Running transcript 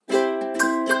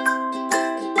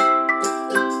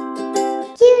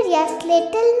Curious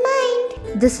Little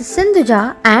Mind. This is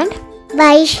Sindhuja and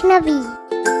Vaishnavi.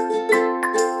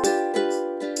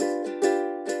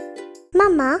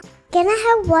 Mama, can I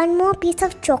have one more piece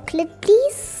of chocolate,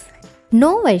 please?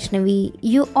 No, Vaishnavi,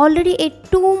 you already ate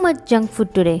too much junk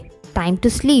food today. Time to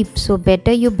sleep, so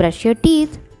better you brush your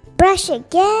teeth. Brush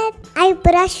again? I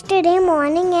brush today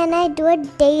morning and I do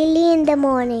it daily in the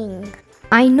morning.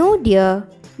 I know, dear,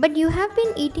 but you have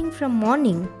been eating from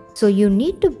morning, so you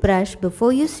need to brush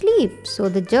before you sleep so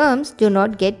the germs do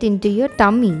not get into your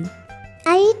tummy.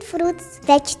 I eat fruits,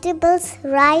 vegetables,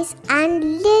 rice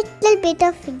and little bit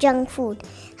of junk food.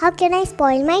 How can I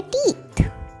spoil my teeth?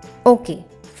 Okay,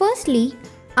 firstly,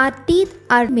 our teeth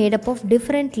are made up of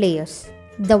different layers.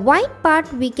 The white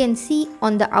part we can see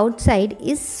on the outside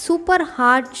is super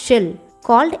hard shell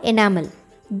called enamel.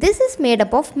 This is made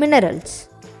up of minerals.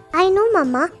 I know,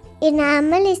 Mama.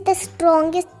 Enamel is the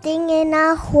strongest thing in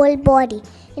our whole body.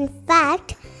 In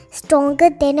fact,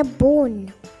 stronger than a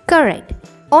bone. Correct.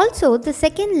 Also, the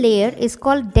second layer is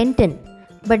called dentin,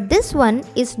 but this one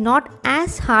is not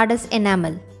as hard as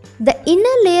enamel. The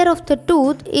inner layer of the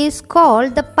tooth is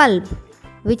called the pulp,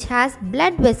 which has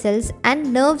blood vessels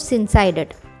and nerves inside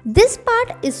it. This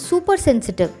part is super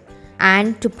sensitive,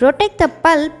 and to protect the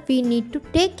pulp, we need to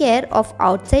take care of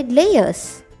outside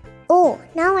layers. Oh,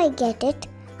 now I get it.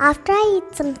 After I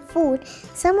eat some food,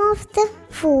 some of the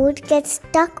food gets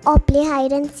stuck or play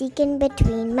hide and seek in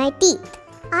between my teeth.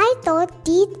 I thought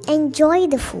teeth enjoy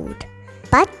the food,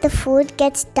 but the food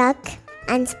gets stuck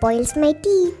and spoils my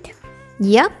teeth.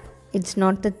 Yup, it's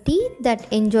not the teeth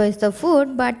that enjoys the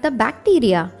food but the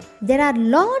bacteria. There are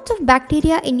lots of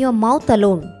bacteria in your mouth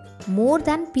alone, more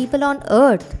than people on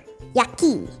earth.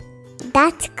 Yucky.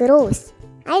 That's gross.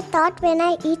 I thought when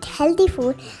I eat healthy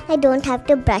food, I don't have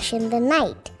to brush in the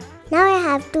night. Now I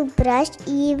have to brush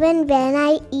even when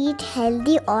I eat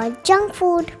healthy or junk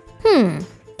food.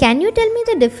 Can you tell me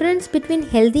the difference between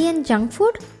healthy and junk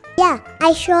food? Yeah,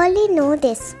 I surely know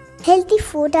this. Healthy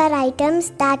food are items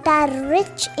that are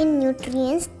rich in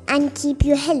nutrients and keep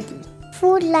you healthy.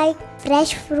 Food like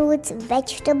fresh fruits,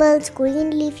 vegetables,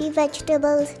 green leafy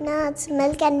vegetables, nuts,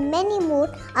 milk and many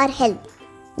more are healthy.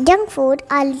 Junk food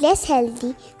are less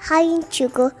healthy, high in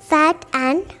sugar, fat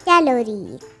and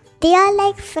calories. They are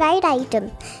like fried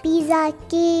items, pizza,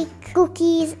 cake,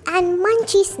 cookies and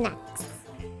munchy snacks.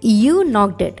 You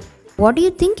knocked it. What do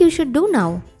you think you should do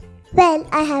now? Well,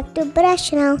 I have to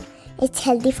brush now. It's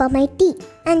healthy for my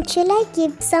teeth. And shall I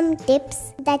give some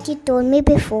tips that you told me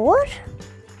before?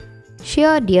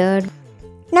 Sure, dear.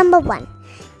 Number 1.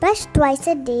 Brush twice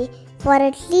a day for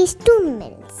at least 2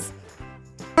 minutes.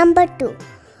 Number 2.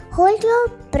 Hold your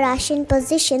brush in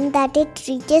position that it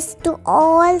reaches to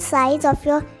all sides of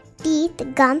your teeth,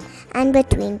 gum and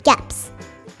between gaps.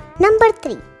 Number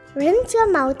 3. Rinse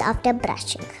your mouth after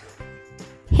brushing.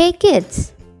 Hey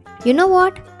kids, you know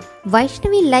what?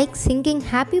 Vaishnavi likes singing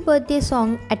happy birthday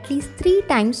song at least 3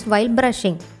 times while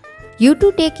brushing. You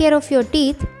too take care of your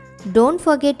teeth. Don't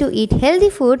forget to eat healthy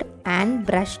food and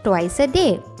brush twice a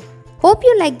day. Hope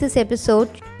you like this episode.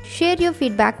 Share your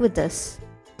feedback with us.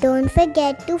 Don't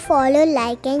forget to follow,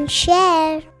 like and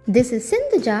share. This is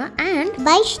Sindhuja and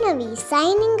Vaishnavi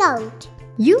signing out.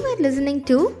 you were listening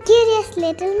to Curious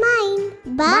Little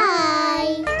Mind.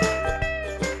 Bye.